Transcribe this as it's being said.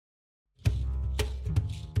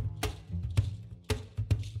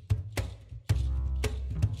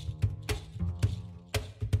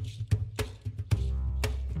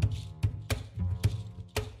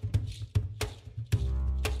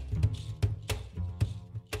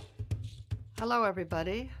Hello,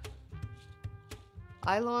 everybody.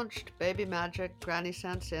 I launched Baby Magic Granny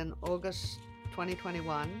Sense in August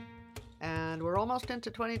 2021, and we're almost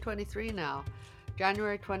into 2023 now.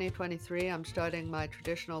 January 2023, I'm starting my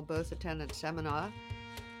traditional birth attendant seminar.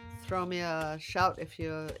 Throw me a shout if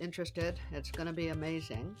you're interested. It's going to be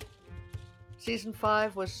amazing. Season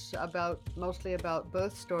 5 was mostly about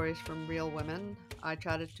birth stories from real women. I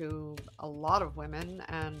chatted to a lot of women,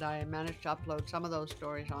 and I managed to upload some of those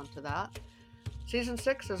stories onto that. Season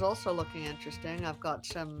 6 is also looking interesting. I've got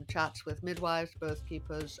some chats with midwives, birth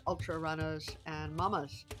keepers, ultra runners, and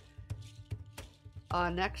mamas.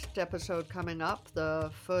 Our next episode coming up,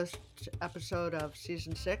 the first episode of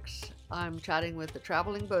Season 6, I'm chatting with the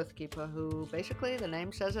traveling birth keeper who basically the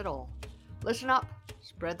name says it all. Listen up,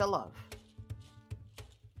 spread the love.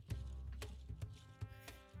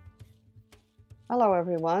 Hello,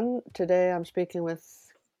 everyone. Today I'm speaking with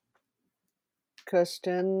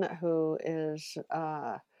Kirsten, who is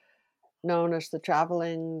known as the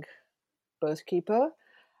traveling birth keeper.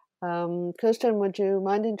 Kirsten, would you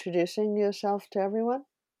mind introducing yourself to everyone?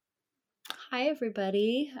 Hi,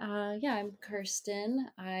 everybody. I'm Kirsten.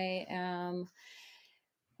 I am,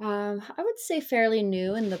 I would say, fairly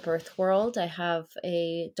new in the birth world. I have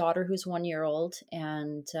a daughter who's 1 year old,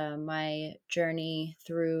 and my journey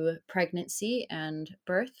through pregnancy and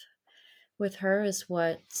birth with her is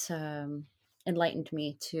what enlightened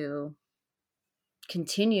me to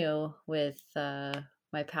continue with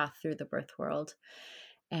my path through the birth world.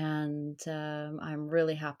 And I'm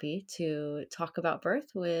really happy to talk about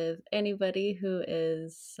birth with anybody who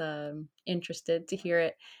is interested to hear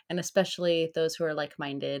it, and especially those who are like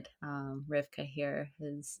minded. Rivka here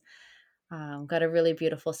has got a really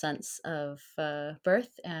beautiful sense of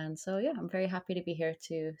birth. And so, yeah, I'm very happy to be here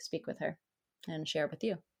to speak with her and share with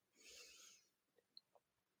you.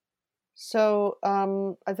 So,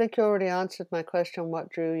 I think you already answered my question.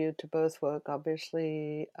 What drew you to birth work?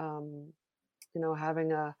 Obviously,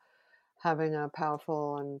 having a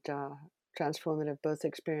powerful and transformative birth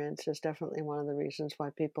experience is definitely one of the reasons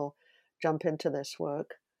why people jump into this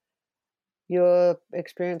work. Your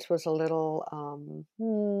experience was a little,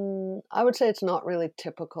 I would say it's not really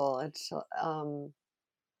typical.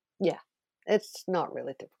 Yeah, it's not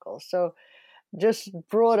really typical. So, just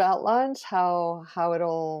broad outlines how it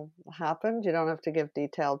all happened. You don't have to give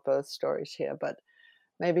detailed birth stories here, but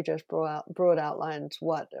maybe just broad outlines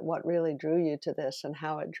what really drew you to this and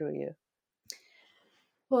how it drew you.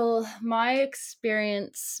 Well, my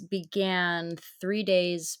experience began 3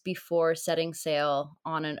 days before setting sail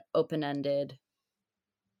on an open ended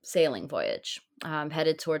sailing voyage,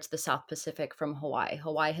 headed towards the South Pacific from Hawaii.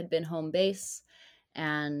 Hawaii had been home base,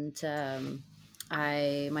 and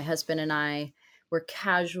my husband and I were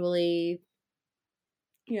casually,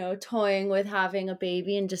 toying with having a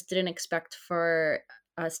baby, and just didn't expect for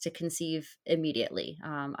us to conceive immediately.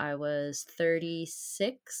 I was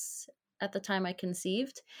 36 at the time I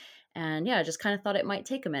conceived, and yeah, I just kind of thought it might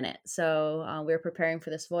take a minute. So we were preparing for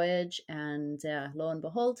this voyage, and lo and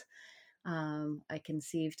behold, I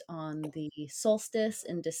conceived on the solstice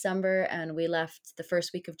in December, and we left the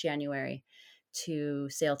first week of January to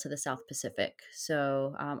sail to the South Pacific.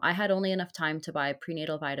 So I had only enough time to buy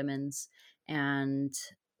prenatal vitamins and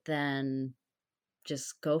then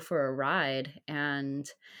just go for a ride. And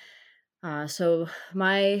so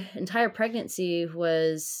my entire pregnancy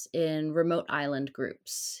was in remote island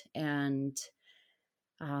groups, and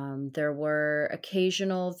there were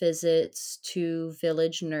occasional visits to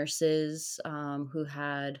village nurses who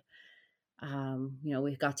had,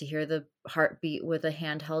 we got to hear the heartbeat with a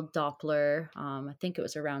handheld Doppler. I think it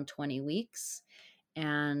was around 20 weeks.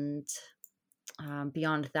 And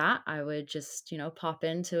beyond that, I would just, pop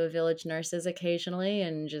into a village nurses occasionally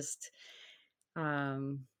and just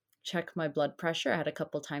um, check my blood pressure. I had a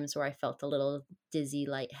couple times where I felt a little dizzy,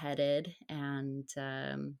 lightheaded, and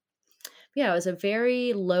yeah, it was a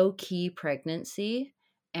very low key pregnancy,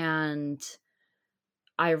 and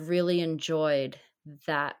I really enjoyed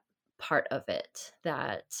that part of it,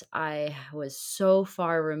 that I was so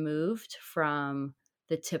far removed from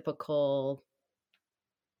the typical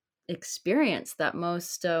experience that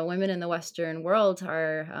most women in the Western world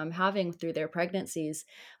are having through their pregnancies.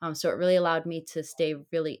 So it really allowed me to stay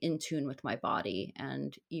really in tune with my body.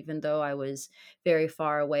 And even though I was very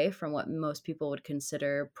far away from what most people would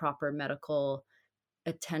consider proper medical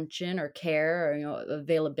attention or care or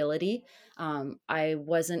availability, I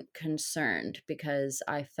wasn't concerned because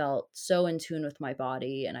I felt so in tune with my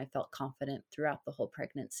body, and I felt confident throughout the whole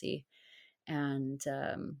pregnancy. And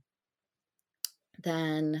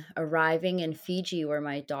then arriving in Fiji, where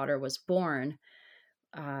my daughter was born,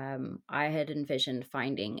 I had envisioned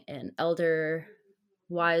finding an elder,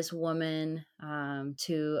 wise woman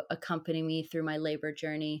to accompany me through my labor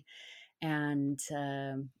journey, and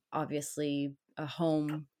obviously a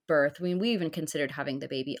home birth. I mean, we even considered having the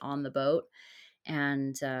baby on the boat,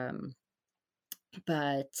 and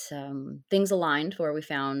but things aligned where we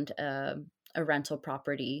found a rental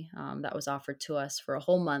property that was offered to us for a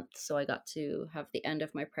whole month. So I got to have the end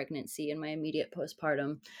of my pregnancy and my immediate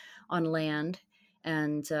postpartum on land.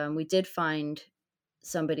 And we did find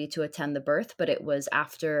somebody to attend the birth, but it was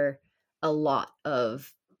after a lot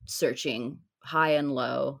of searching high and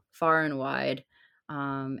low, far and wide.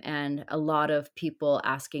 And a lot of people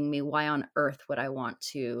asking me why on earth would I want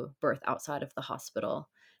to birth outside of the hospital.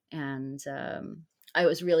 And I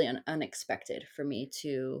was really unexpected for me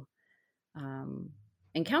to um,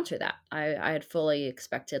 encounter that. I had fully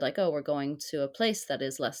expected, like, oh, we're going to a place that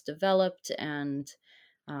is less developed and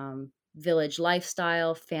village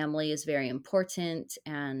lifestyle, family is very important,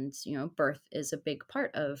 and birth is a big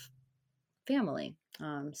part of family.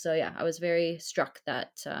 So yeah, I was very struck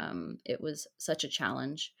that it was such a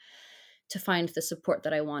challenge to find the support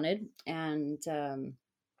that I wanted, and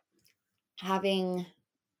having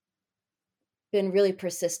been really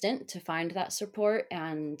persistent to find that support,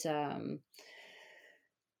 and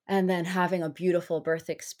then having a beautiful birth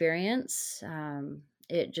experience,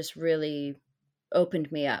 it just really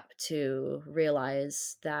opened me up to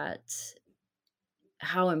realize that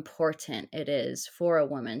how important it is for a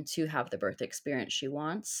woman to have the birth experience she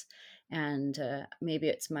wants. And maybe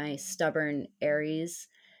it's my stubborn Aries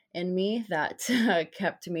in me that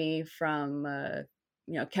kept me from,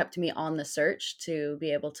 kept me on the search to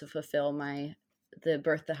be able to fulfill the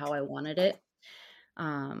birth to how I wanted it.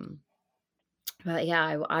 Um, but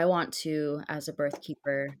yeah, I want to, as a birth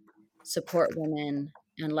keeper, support women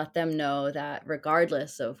and let them know that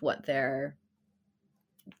regardless of what their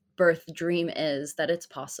birth dream is, that it's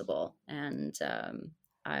possible. And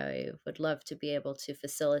I would love to be able to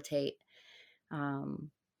facilitate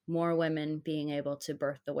um, more women being able to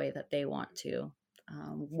birth the way that they want to,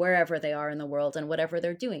 wherever they are in the world and whatever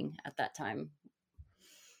they're doing at that time.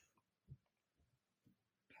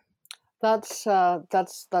 That's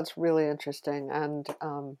really interesting and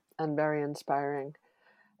very inspiring.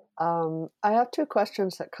 I have two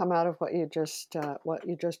questions that come out of what you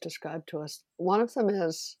just described to us. One of them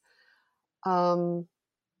is, um,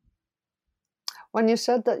 when you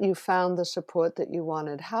said that you found the support that you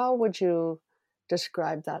wanted, how would you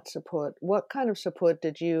describe that support? What kind of support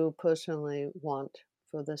did you personally want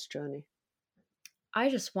for this journey? I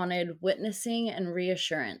just wanted witnessing and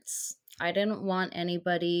reassurance. I didn't want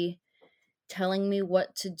anybody telling me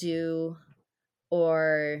what to do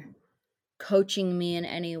or coaching me in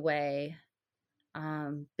any way.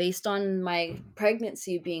 Based on my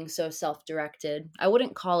pregnancy being so self directed, I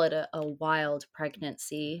wouldn't call it a wild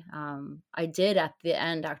pregnancy. I did at the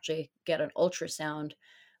end actually get an ultrasound,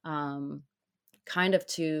 um, kind of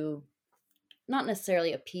to not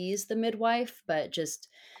necessarily appease the midwife, but just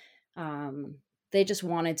um, they just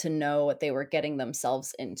wanted to know what they were getting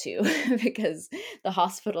themselves into because the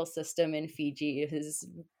hospital system in Fiji is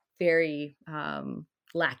very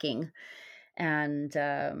lacking. And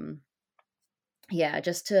yeah,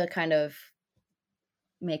 just to kind of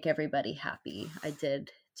make everybody happy, I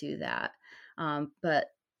did do that. But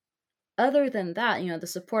other than that, the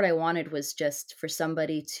support I wanted was just for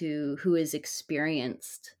somebody who is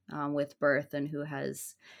experienced with birth and who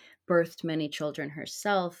has birthed many children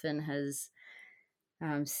herself and has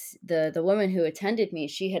the woman who attended me,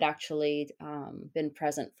 she had actually been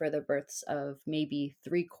present for the births of maybe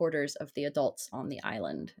three-quarters of the adults on the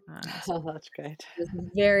island. So Oh, that's great. this is a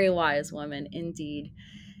very wise woman indeed.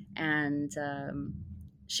 And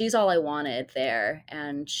she's all I wanted there.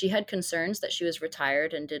 And she had concerns that she was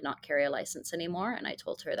retired and did not carry a license anymore. And I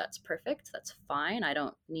told her that's perfect. That's fine. I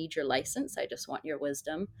don't need your license. I just want your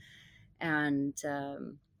wisdom. And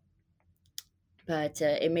but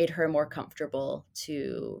it made her more comfortable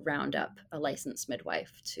to round up a licensed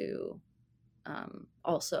midwife to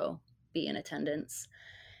also be in attendance,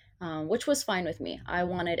 which was fine with me. I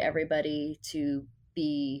wanted everybody to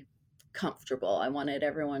be comfortable. I wanted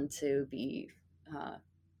everyone to be uh,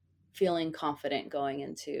 feeling confident going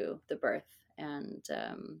into the birth. And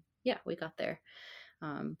yeah, we got there.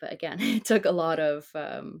 But again, it took a lot of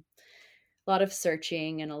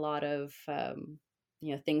searching and a lot of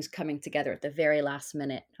things coming together at the very last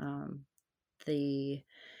minute. The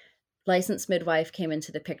licensed midwife came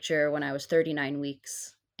into the picture when I was 39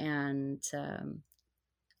 weeks, and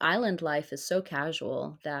island life is so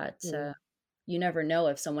casual that Mm. you never know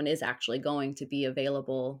if someone is actually going to be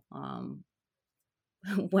available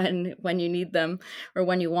when you need them or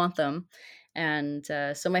when you want them. And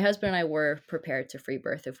so my husband and I were prepared to free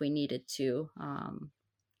birth if we needed to.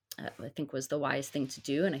 I think was the wise thing to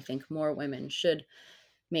do, and I think more women should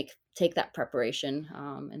take that preparation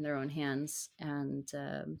in their own hands. And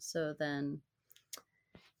so then,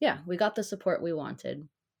 yeah, we got the support we wanted.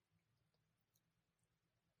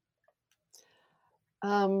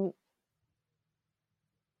 And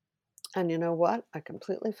you know what? I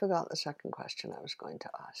completely forgot the second question I was going to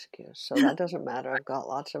ask you. So that doesn't matter. I've got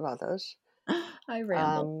lots of others. I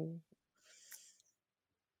ramble.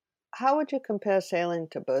 How would you compare sailing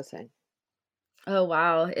to birthing? Oh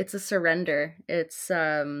wow, it's a surrender. It's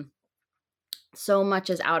so much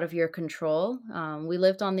is out of your control. We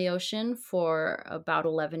lived on the ocean for about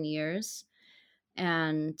 11 years,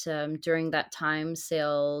 and during that time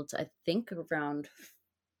sailed, I think, around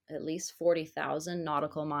at least 40,000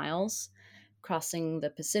 nautical miles, crossing the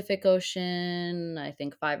Pacific Ocean, I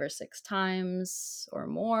think 5 or 6 times or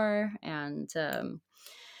more. And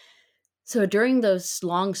so during those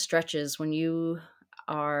long stretches when you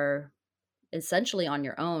are essentially on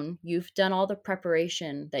your own, you've done all the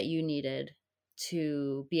preparation that you needed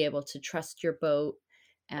to be able to trust your boat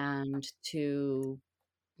and to,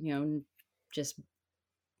 just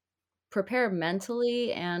prepare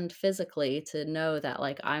mentally and physically to know that,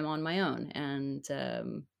 like, I'm on my own, and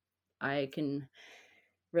I can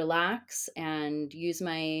relax and use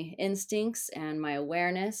my instincts and my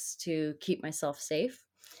awareness to keep myself safe.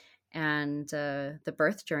 And the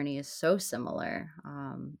birth journey is so similar.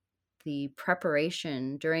 The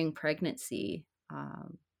preparation during pregnancy,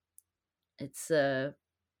 it's I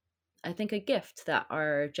think a gift that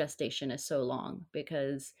our gestation is so long,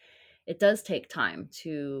 because it does take time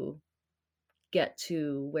to get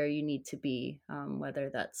to where you need to be, whether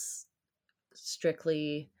that's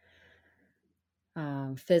strictly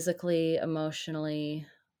physically, emotionally,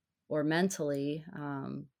 or mentally.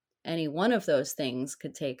 Any one of those things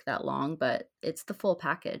could take that long, but it's the full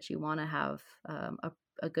package. You want to have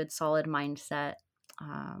a good, solid mindset.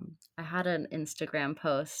 I had an Instagram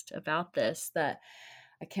post about this that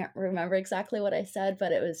I can't remember exactly what I said,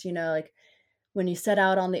 but it was, like, when you set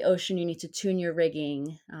out on the ocean, you need to tune your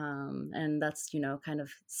rigging. And that's, kind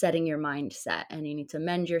of setting your mindset, and you need to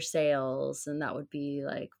mend your sails. And that would be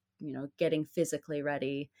like, getting physically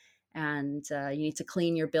ready. And you need to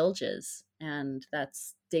clean your bilges. And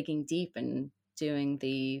that's digging deep and doing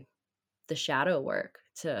the shadow work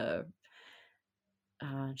to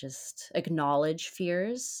just acknowledge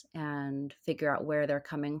fears and figure out where they're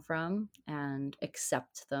coming from and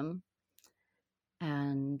accept them.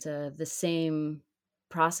 And the same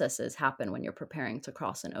processes happen when you're preparing to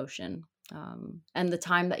cross an ocean. And the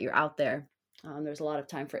time that you're out there, there's a lot of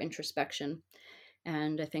time for introspection.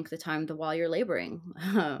 And I think the time while you're laboring,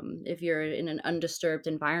 if you're in an undisturbed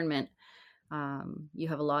environment, you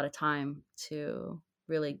have a lot of time to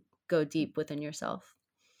really go deep within yourself.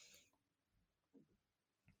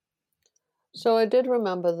 So I did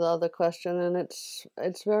remember the other question, and it's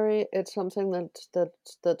something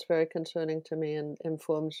that's very concerning to me and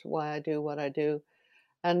informs why I do what I do.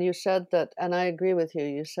 And you said that, and I agree with you.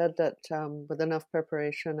 You said that with enough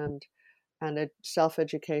preparation and self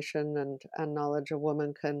education and knowledge, a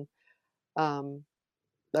woman can um,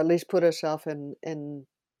 at least put herself in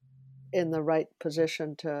the right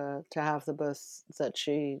position to have the birth that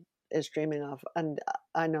she is dreaming of. And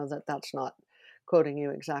I know that that's not quoting you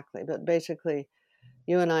exactly, but basically,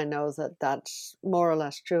 you and I know that that's more or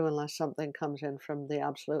less true unless something comes in from the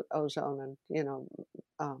absolute ozone and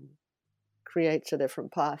um, creates a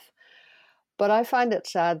different path. But I find it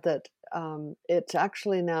sad that it's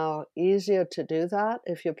actually now easier to do that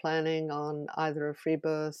if you're planning on either a free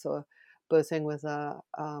birth or birthing with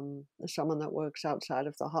someone that works outside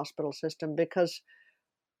of the hospital system, because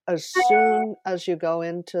as soon as you go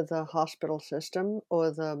into the hospital system or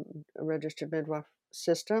the registered midwife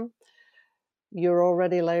system, you're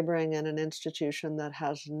already laboring in an institution that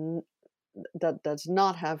that does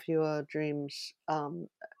not have your dreams,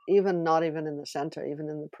 even not even in the center, even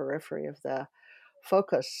in the periphery of their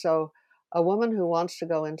focus. So, a woman who wants to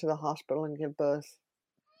go into the hospital and give birth,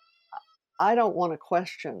 I don't want to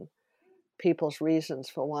question people's reasons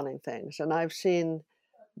for wanting things. And I've seen,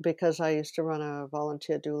 because I used to run a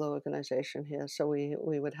volunteer doula organization here, so we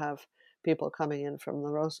would have people coming in from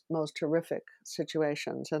the most horrific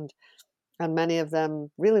situations, and many of them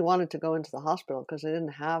really wanted to go into the hospital because they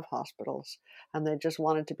didn't have hospitals, and they just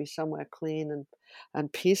wanted to be somewhere clean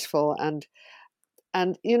and peaceful. And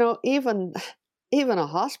even even a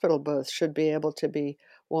hospital birth should be able to be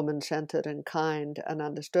woman-centered and kind and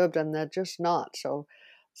undisturbed, and they're just not.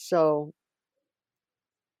 So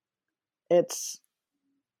it's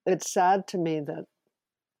it's sad to me that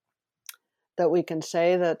we can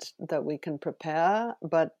say that we can prepare,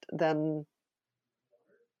 but then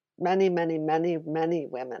many, many, many, many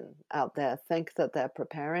women out there think that they're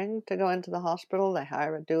preparing to go into the hospital. They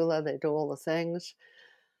hire a doula, they do all the things,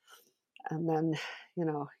 and then,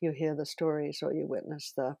 you hear the stories or you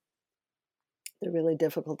witness the really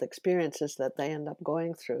difficult experiences that they end up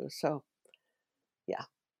going through. So, yeah,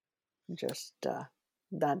 just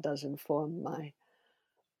that does inform my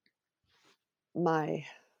my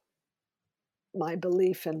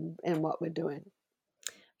belief in what we're doing.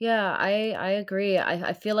 Yeah, I agree.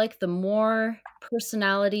 I feel like the more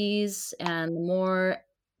personalities and the more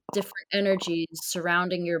different energies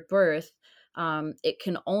surrounding your birth, it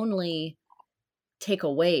can only take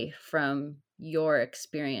away from your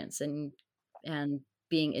experience and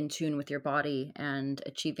being in tune with your body and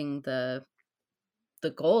achieving the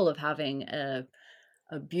goal of having a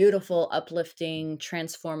beautiful, uplifting,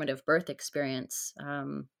 transformative birth experience.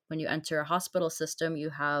 When you enter a hospital system, you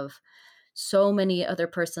have so many other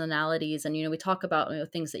personalities, and we talk about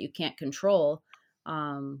things that you can't control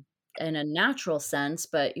um, in a natural sense,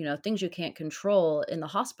 but things you can't control in the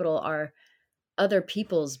hospital are other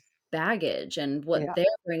people's baggage and what Yeah, they're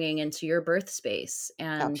bringing into your birth space,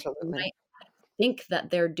 and you absolutely. might think that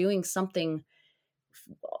they're doing something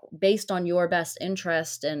based on your best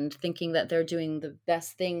interest and thinking that they're doing the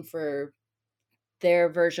best thing for their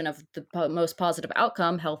version of the most positive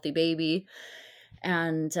outcome, healthy baby.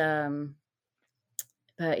 And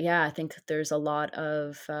but yeah, I think there's a lot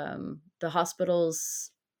of the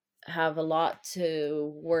hospitals have a lot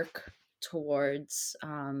to work towards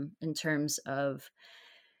in terms of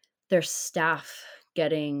their staff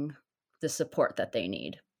getting the support that they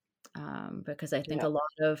need. Because I think Yeah, a lot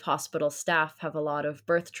of hospital staff have a lot of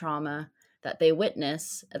birth trauma that they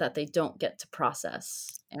witness that they don't get to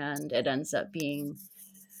process. And it ends up being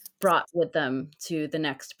brought with them to the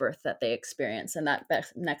next birth that they experience. And that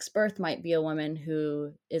next birth might be a woman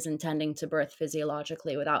who is intending to birth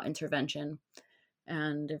physiologically without intervention.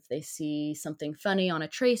 And if they see something funny on a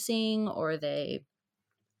tracing, or they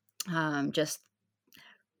just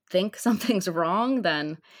think something's wrong,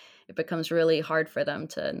 then it becomes really hard for them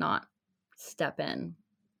to not step in.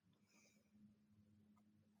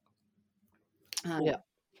 yeah, Um,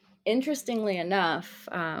 Interestingly enough,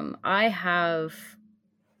 I have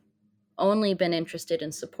only been interested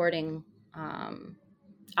in supporting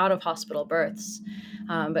out of hospital births.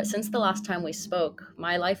 But since the last time we spoke,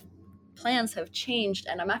 my life plans have changed,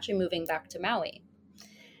 and I'm actually moving back to Maui.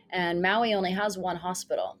 And Maui only has one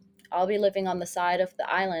hospital. I'll be living on the side of the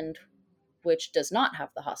island which does not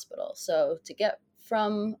have the hospital. So to get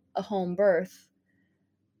from a home birth,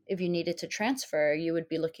 if you needed to transfer, you would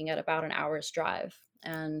be looking at about an hour's drive.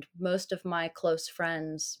 And most of my close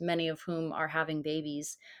friends, many of whom are having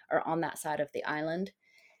babies, are on that side of the island.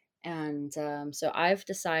 And so I've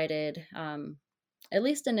decided, at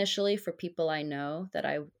least initially for people I know, that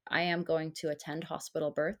I am going to attend hospital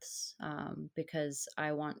births because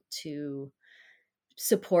I want to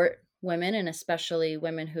support women, and especially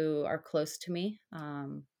women who are close to me.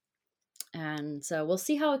 And so we'll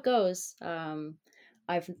see how it goes.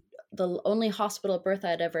 I've The only hospital birth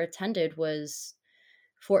I'd ever attended was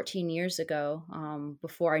 14 years ago,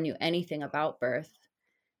 before I knew anything about birth.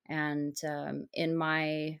 And in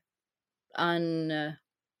my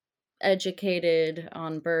uneducated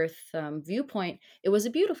on birth viewpoint, it was a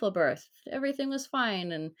beautiful birth. Everything was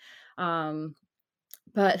fine, and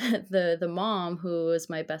but the mom, who was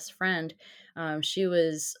my best friend, she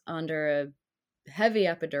was under a heavy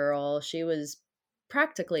epidural. She was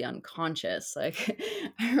practically unconscious. Like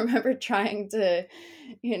I remember trying to,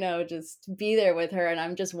 just be there with her, and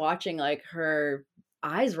I'm just watching like her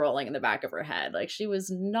eyes rolling in the back of her head. Like she was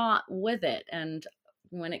not with it. And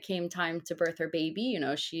when it came time to birth her baby,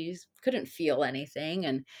 she couldn't feel anything.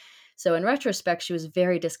 And so in retrospect, she was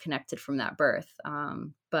very disconnected from that birth.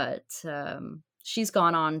 But she's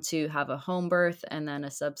gone on to have a home birth and then a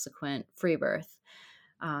subsequent free birth,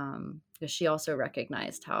 because she also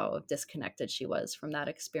recognized how disconnected she was from that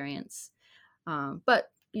experience.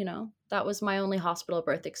 But that was my only hospital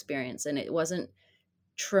birth experience, and it wasn't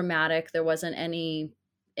traumatic. There wasn't any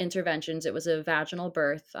interventions. It was a vaginal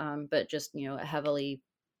birth, but just a heavily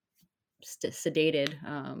sedated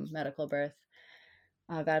medical birth,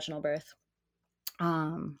 vaginal birth.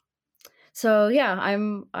 Um, so yeah,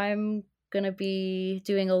 I'm gonna be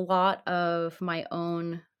doing a lot of my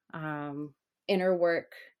own inner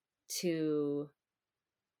work to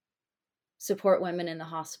support women in the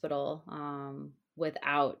hospital,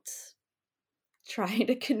 without trying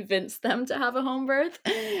to convince them to have a home birth.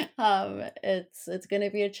 It's going to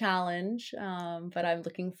be a challenge, but I'm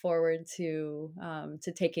looking forward to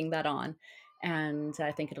taking that on, and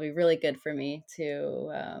I think it'll be really good for me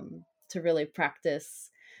to really practice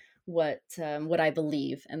what I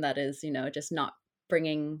believe, and that is, just not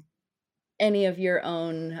bringing any of your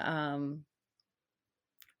own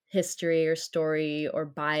history or story or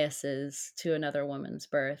biases to another woman's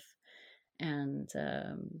birth. And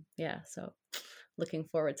yeah, so looking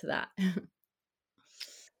forward to that.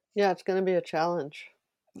 Yeah, it's gonna be a challenge.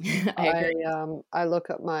 I agree. I look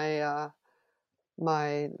at the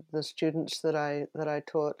students that I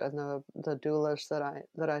taught and the doulas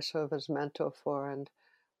that I serve as mentor for, and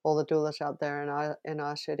all the doulas out there in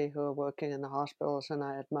our city who are working in the hospitals, and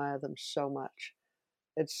I admire them so much.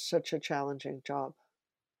 It's such a challenging job.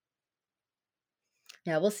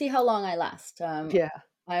 Yeah, we'll see how long I last. Yeah,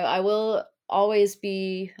 I will always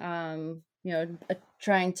be,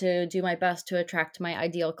 trying to do my best to attract my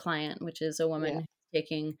ideal client, which is a yeah, woman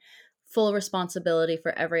taking full responsibility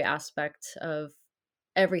for every aspect of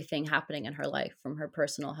everything happening in her life, from her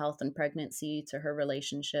personal health and pregnancy to her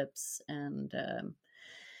relationships. And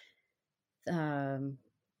um,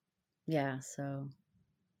 yeah, so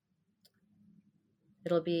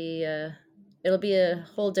it'll be a it'll be a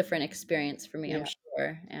whole different experience for me, I'm yeah,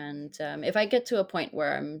 sure. And if I get to a point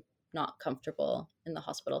where I'm not comfortable in the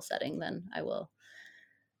hospital setting, then I will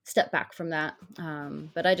step back from that.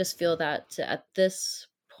 But I just feel that at this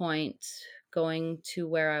point, going to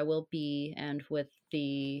where I will be and with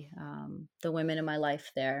the women in my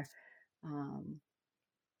life there, um,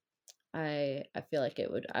 I feel like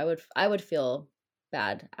I would feel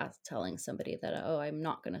bad as telling somebody that, oh, I'm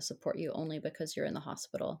not going to support you only because you're in the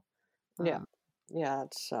hospital. yeah, Um, yeah,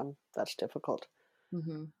 that's difficult.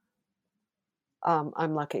 mhm.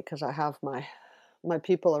 I'm lucky because I have my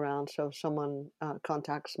people around, so if someone,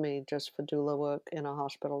 contacts me just for doula work in a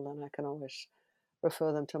hospital, then I can always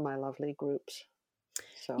refer them to my lovely groups.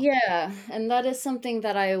 So, Yeah, and that is something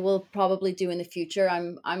that I will probably do in the future.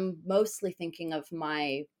 I'm mostly thinking of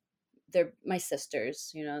my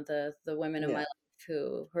sisters, the women in my yeah, life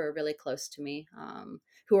who are really close to me,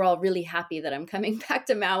 who are all really happy that I'm coming back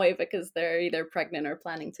to Maui because they're either pregnant or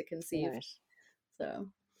planning to conceive. nice. So,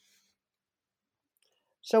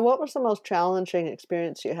 So what was the most challenging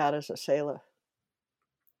experience you had as a sailor?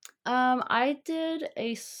 I did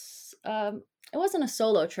it wasn't a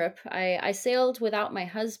solo trip. I sailed without my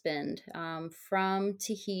husband from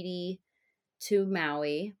Tahiti to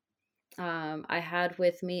Maui. I had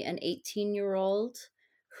with me an 18-year-old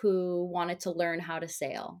who wanted to learn how to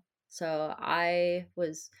sail. So I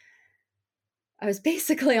was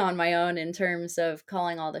basically on my own in terms of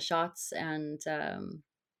calling all the shots and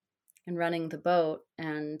running the boat.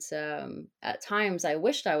 And at times, I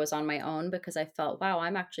wished I was on my own because I felt, wow,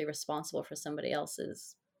 I'm actually responsible for somebody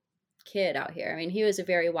else's kid out here. I mean, he was a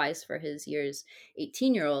very wise for his years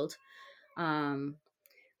 18-year-old. Um,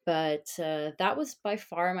 but that was by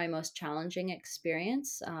far my most challenging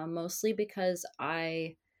experience, mostly because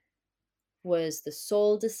I was the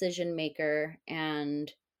sole decision maker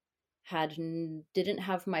and didn't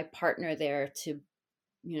have my partner there to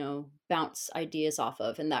bounce ideas off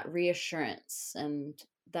of, and that reassurance. And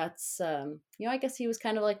that's I guess he was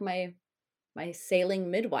kind of like my sailing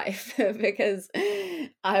midwife because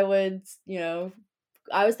I would,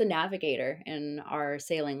 I was the navigator in our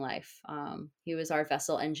sailing life. He was our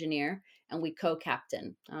vessel engineer, and we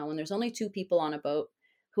co-captain. When there's only two people on a boat,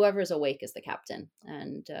 whoever's awake is the captain,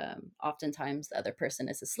 and oftentimes the other person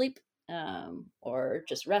is asleep, or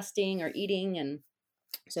just resting or eating. And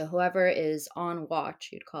so whoever is on watch,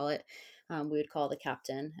 you'd call it, we would call the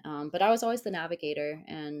captain. But I was always the navigator,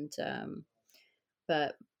 and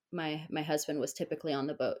but my husband was typically on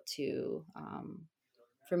the boat to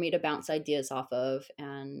for me to bounce ideas off of,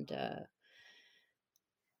 and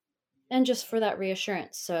just for that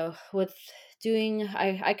reassurance. So with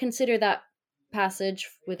I consider that passage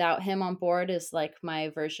without him on board is like my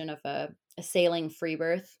version of a sailing free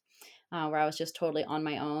birth, where I was just totally on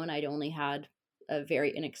my own. I'd only had a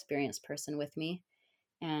very inexperienced person with me,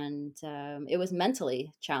 and it was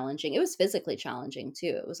mentally challenging. It was physically challenging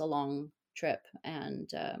too. It was a long trip, and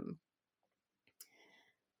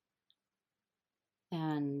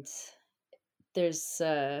there's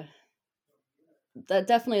that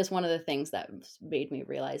definitely is one of the things that made me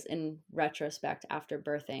realize in retrospect after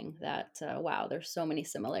birthing that wow, there's so many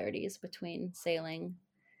similarities between sailing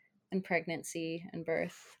and pregnancy and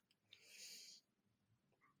birth.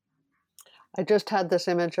 I just had this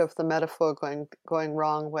image of the metaphor going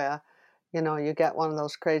wrong where You get one of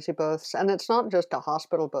those crazy births, and it's not just a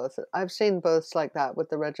hospital birth. I've seen births like that with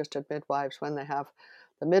the registered midwives when they have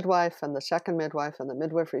the midwife and the second midwife and the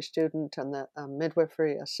midwifery student and the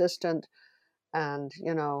midwifery assistant and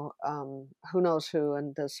who knows who,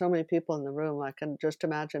 and there's so many people in the room. I can just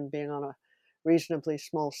imagine being on a reasonably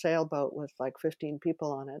small sailboat with like 15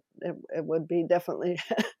 people on it. It would be definitely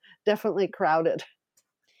definitely crowded.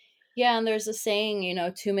 Yeah, and there's a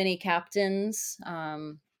saying, too many captains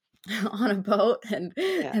on a boat, and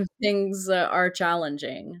Yeah, things are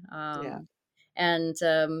challenging. yeah. And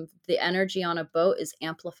the energy on a boat is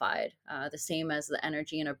amplified, the same as the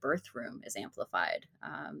energy in a birth room is amplified.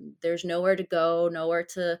 There's nowhere to go, nowhere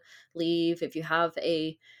to leave. If you have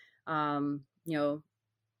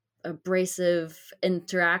abrasive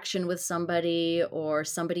interaction with somebody, or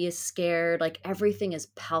somebody is scared, like everything is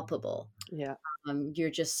palpable. Yeah.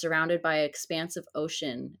 You're just surrounded by an expansive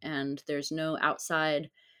ocean, and there's no outside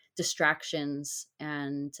distractions.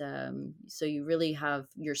 And so you really have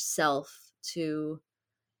yourself to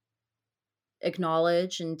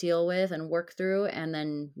acknowledge and deal with and work through, and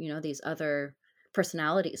then these other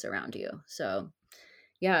personalities around you. So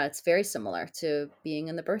yeah, it's very similar to being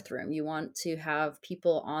in the birth room. You want to have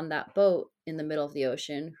people on that boat in the middle of the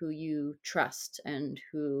ocean who you trust, and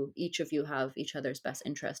who each of you have each other's best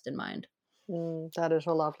interest in mind. That is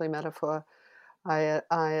a lovely metaphor. I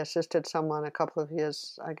assisted someone a couple of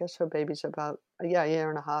years. I guess her baby's about, yeah, a year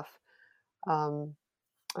and a half. Um,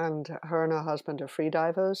 and her and her husband are free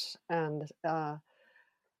divers, and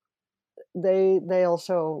they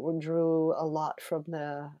also drew a lot from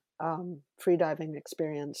the free diving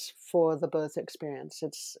experience for the birth experience.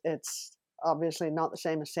 It's obviously not the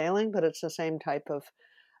same as sailing, but it's the same type of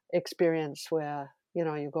experience where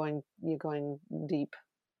you're going deep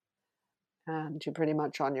and you're pretty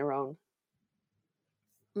much on your own.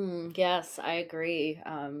 Yes, I agree.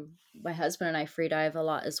 My husband and I free dive a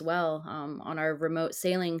lot as well. On our remote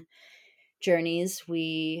sailing journeys,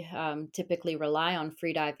 we typically rely on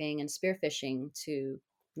free diving and spearfishing to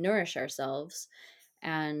nourish ourselves.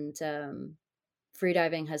 And free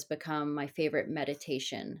diving has become my favorite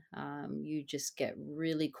meditation. You just get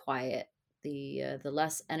really quiet. The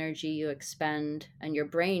less energy you expend, and your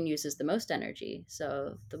brain uses the most energy.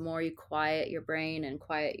 So the more you quiet your brain and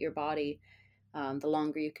quiet your body, the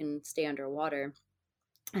longer you can stay underwater.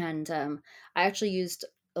 And I actually used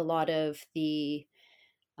a lot of the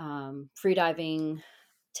freediving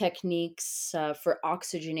techniques for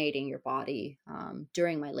oxygenating your body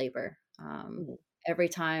during my labor. Mhm. Every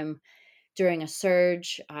time during a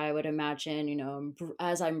surge, I would imagine,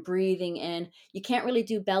 as I'm breathing in, you can't really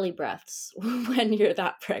do belly breaths when you're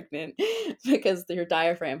that pregnant because your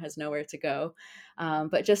diaphragm has nowhere to go.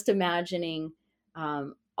 But just imagining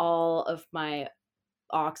all of my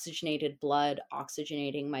oxygenated blood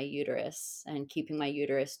oxygenating my uterus and keeping my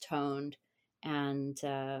uterus toned, and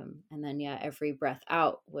then yeah, every breath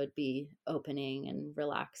out would be opening and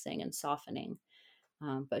relaxing and softening,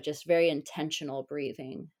 but just very intentional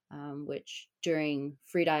breathing, which during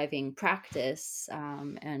freediving practice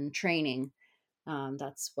and training,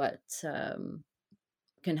 that's what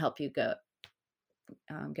can help you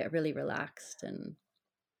get really relaxed. And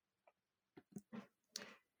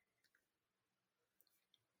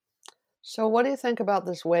So, what do you think about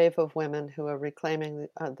this wave of women who are reclaiming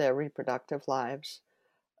their reproductive lives,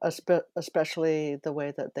 especially the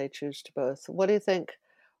way that they choose to birth? What do you think?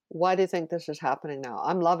 Why do you think this is happening now?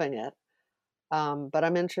 I'm loving it, but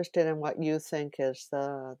I'm interested in what you think is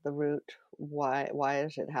the root. Why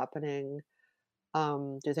is it happening?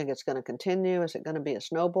 Do you think it's going to continue? Is it going to be a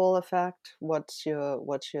snowball effect? What's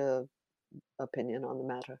your opinion on the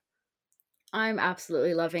matter? I'm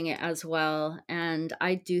absolutely loving it as well, and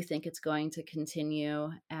I do think it's going to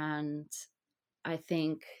continue. And I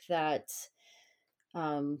think that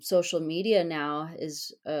social media now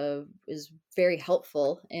is very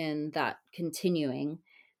helpful in that continuing.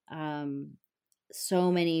 Um,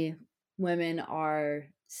 so many women are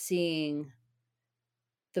seeing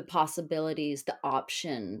the possibilities, the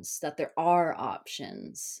options, that there are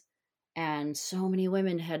options, and so many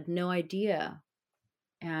women had no idea.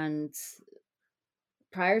 And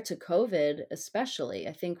prior to COVID, especially,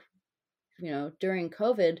 I think, during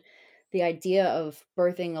COVID, the idea of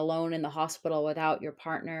birthing alone in the hospital without your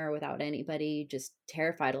partner, without anybody, just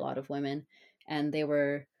terrified a lot of women. And they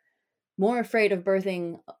were more afraid of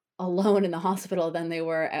birthing alone in the hospital than they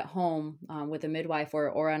were at home with a midwife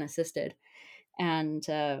or unassisted. And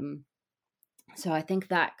so I think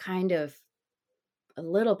that kind of a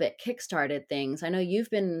little bit kickstarted things. I know you've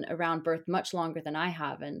been around birth much longer than I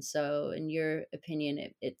have. And so, in your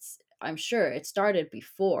opinion, I'm sure it started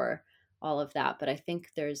before, all of that. But I think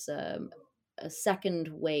there's a second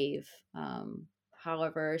wave,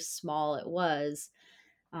 however small it was,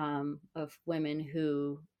 of women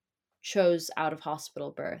who chose out of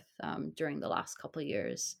hospital birth during the last couple of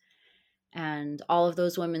years. And all of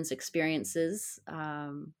those women's experiences, I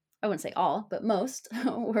wouldn't say all, but most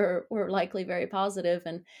were likely very positive.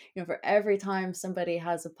 And for every time somebody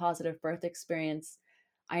has a positive birth experience,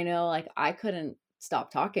 I know, like, I couldn't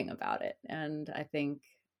stop talking about it. And I think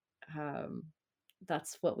um,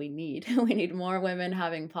 that's what we need. We need more women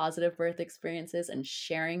having positive birth experiences and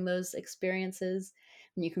sharing those experiences.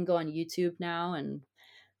 And you can go on YouTube now and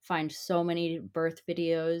find so many birth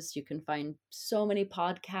videos. You can find so many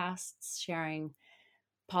podcasts sharing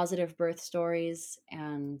positive birth stories.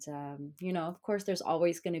 And, of course, there's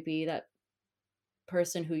always going to be that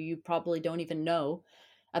person who you probably don't even know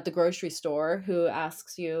at the grocery store who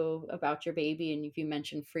asks you about your baby. And if you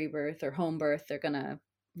mention free birth or home birth, they're going to,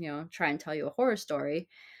 try and tell you a horror story.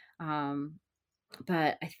 Um,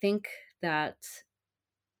 but I think that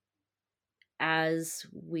as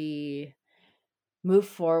we move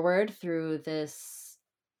forward through this,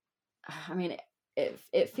 I mean,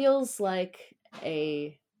 it feels like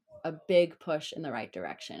a big push in the right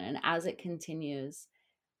direction, and as it continues,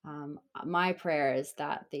 my prayer is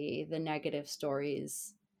that the negative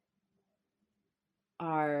stories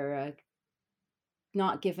are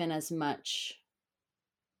not given as much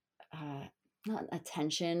uh, not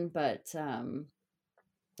attention, but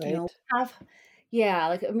Right. have yeah,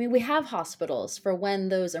 like, I mean, we have hospitals for when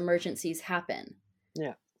those emergencies happen.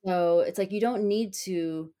 Yeah. So it's like you don't need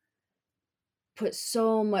to put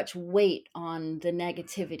so much weight on the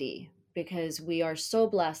negativity, because we are so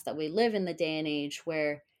blessed that we live in the day and age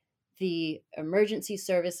where the emergency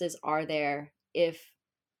services are there if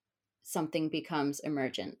something becomes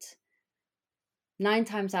emergent. 9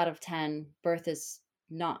 times out of 10, birth is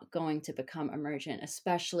not going to become emergent,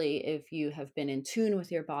 especially if you have been in tune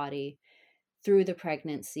with your body through the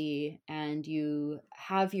pregnancy and you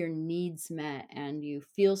have your needs met and you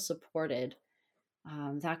feel supported.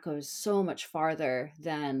 That goes so much farther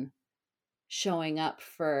than showing up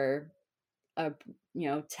for a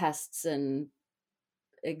tests and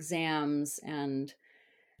exams. And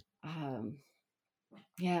um,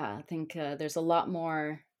 yeah, I think there's a lot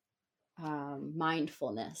more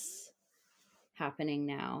mindfulness happening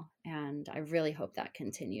now, and I really hope that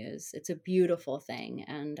continues. It's a beautiful thing,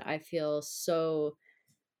 and I feel so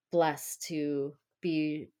blessed to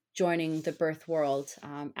be joining the birth world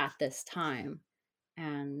at this time.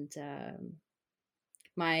 And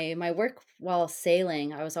my work while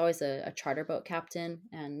sailing, I was always a charter boat captain,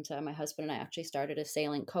 and my husband and I actually started a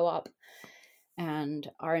sailing co-op. And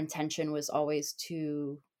our intention was always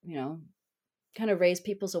to, kind of raise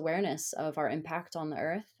people's awareness of our impact on the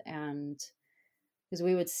earth. And because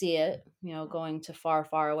we would see it, going to far,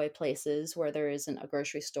 far away places where there isn't a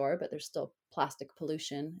grocery store, but there's still plastic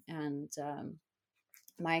pollution. And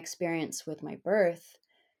my experience with my birth,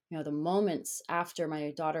 the moments after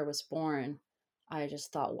my daughter was born, I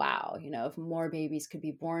just thought, wow, if more babies could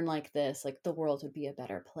be born like this, like, the world would be a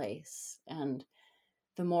better place. And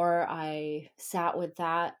the more I sat with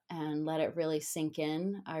that and let it really sink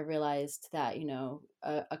in, I realized that,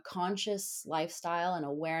 a conscious lifestyle and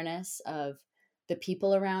awareness of the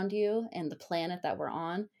people around you and the planet that we're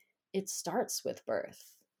on, it starts with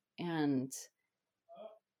birth. And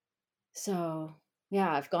so,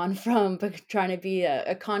 yeah, I've gone from trying to be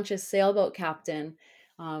a conscious sailboat captain,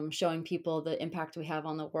 showing people the impact we have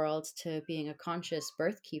on the world, to being a conscious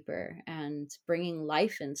birth keeper and bringing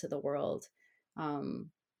life into the world um,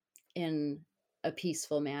 in a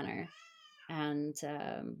peaceful manner. And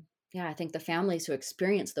yeah, I think the families who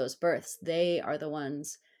experience those births, they are the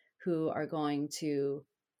ones who are going to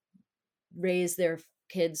raise their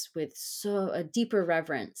kids with so a deeper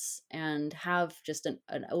reverence and have just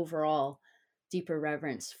an overall deeper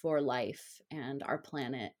reverence for life and our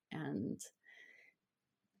planet. And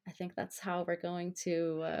I think that's how we're going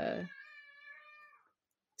to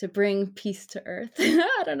bring peace to earth.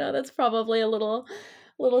 I don't know, that's probably a little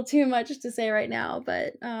too much to say right now,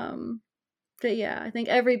 but yeah, I think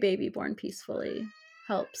every baby born peacefully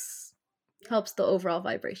helps the overall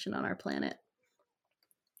vibration on our planet.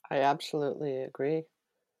 I absolutely agree.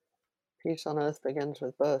 Peace on earth begins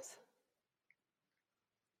with birth.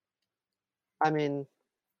 I mean,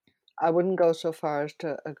 I wouldn't go so far as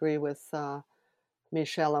to agree with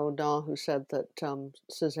Michel Audin, who said that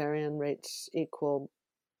cesarean rates equal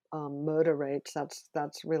murder rates.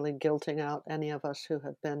 That's really guilting out any of us who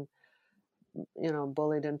have been,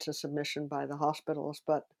 bullied into submission by the hospitals.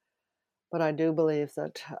 But But I do believe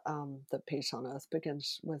that that peace on earth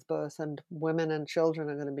begins with birth, and women and children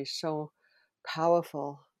are going to be so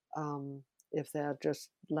powerful if they're just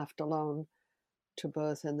left alone to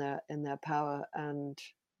birth in their power. And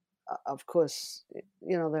of course,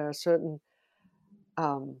 there are certain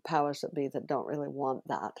powers that be that don't really want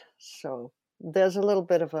that. So there's a little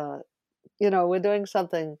bit of a, we're doing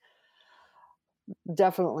something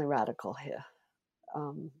definitely radical here.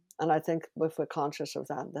 And I think if we're conscious of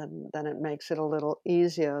that, then it makes it a little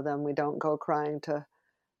easier. Then we don't go crying to,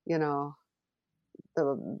 you know,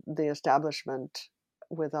 the establishment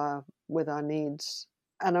with our needs.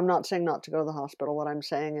 And I'm not saying not to go to the hospital. What I'm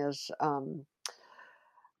saying is, um,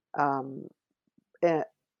 eh,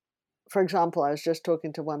 for example, I was just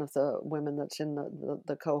talking to one of the women that's in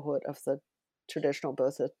the cohort of the traditional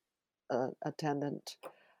birth attendant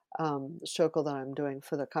circle that I'm doing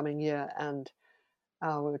for the coming year, and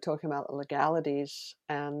we were talking about the legalities,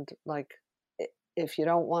 and like, if you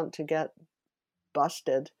don't want to get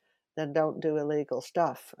busted, then don't do illegal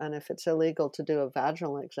stuff. And if it's illegal to do a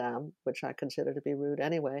vaginal exam, which I consider to be rude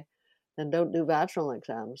anyway, then don't do vaginal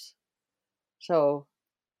exams. So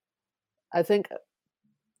I think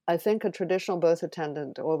a traditional birth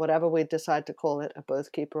attendant, or whatever we decide to call it, a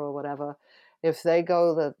birth keeper or whatever, if they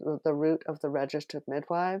go the route of the registered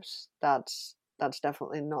midwives, that's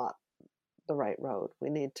definitely not the right road. We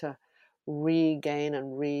need to regain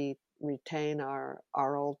and retain our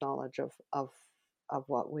old knowledge of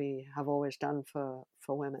what we have always done for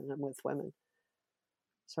women and with women.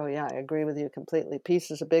 So yeah, I agree with you completely.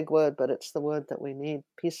 Peace is a big word, but it's the word that we need.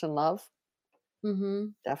 Peace and love,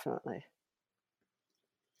 definitely.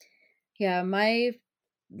 Yeah, my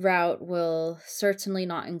route will certainly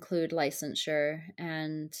not include licensure,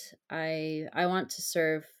 and I want to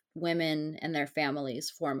serve women and their families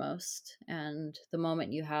foremost. And the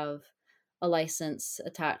moment you have a license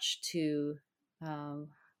attached to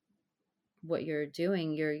what you're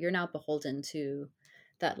doing, you're now beholden to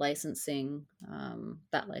that licensing,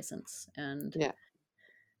 that license, and Yeah.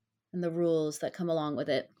 and the rules that come along with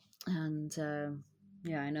it. And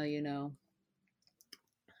yeah, I know you know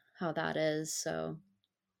how that is. So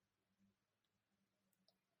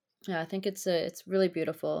yeah, I think it's really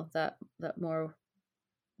beautiful that more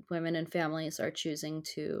women and families are choosing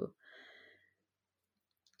to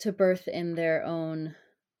birth in their own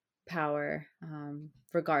power,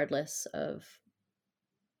 regardless of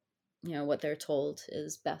what they're told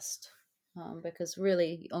is best, because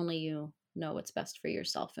really only you know what's best for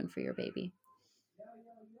yourself and for your baby.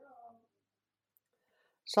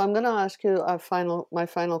 So I'm going to ask you my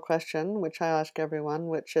final question, which I ask everyone,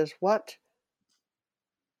 which is, what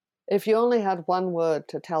if you only had one word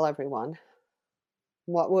to tell everyone?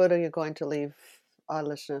 What word are you going to leave our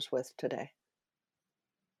listeners with today?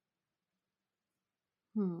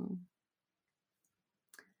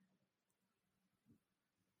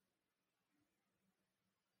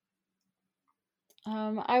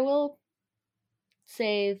 I will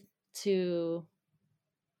say to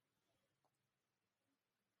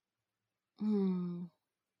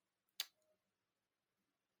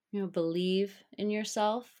believe in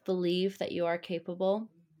yourself, believe that you are capable.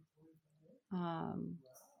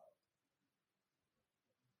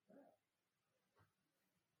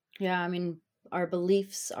 Yeah, I mean, our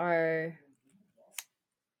beliefs are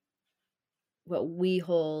what we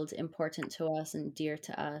hold important to us and dear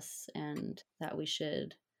to us, and that we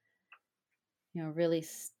should really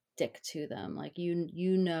stick to them. Like,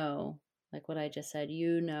 like what I just said,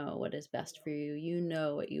 what is best for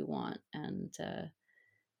you, what you want. And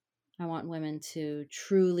I want women to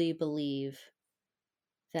truly believe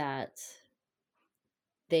that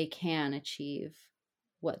they can achieve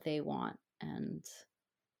what they want. And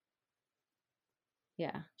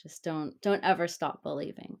yeah, just don't ever stop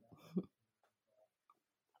believing.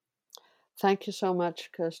 Thank you so much,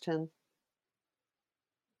 Kirsten.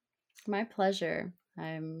 My pleasure.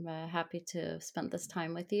 I'm happy to have spent this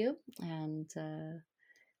time with you, and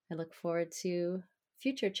I look forward to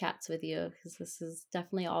future chats with you, because this is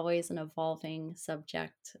definitely always an evolving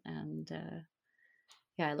subject. And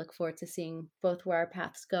yeah, I look forward to seeing both where our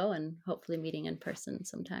paths go, and hopefully meeting in person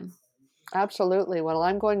sometime. Absolutely. Well,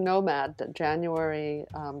 I'm going nomad January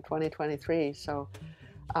 2023, so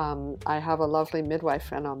I have a lovely midwife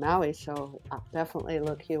friend on Maui, so I'll definitely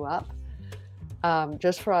look you up.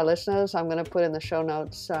 Just for our listeners, I'm going to put in the show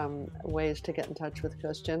notes ways to get in touch with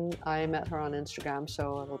Kirsten. I met her on Instagram,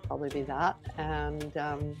 so it'll probably be that. And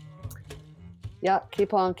yeah,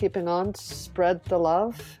 keep on keeping on, spread the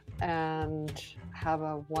love, and have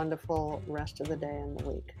a wonderful rest of the day and the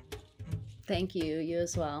week. Thank you. You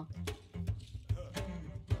as well.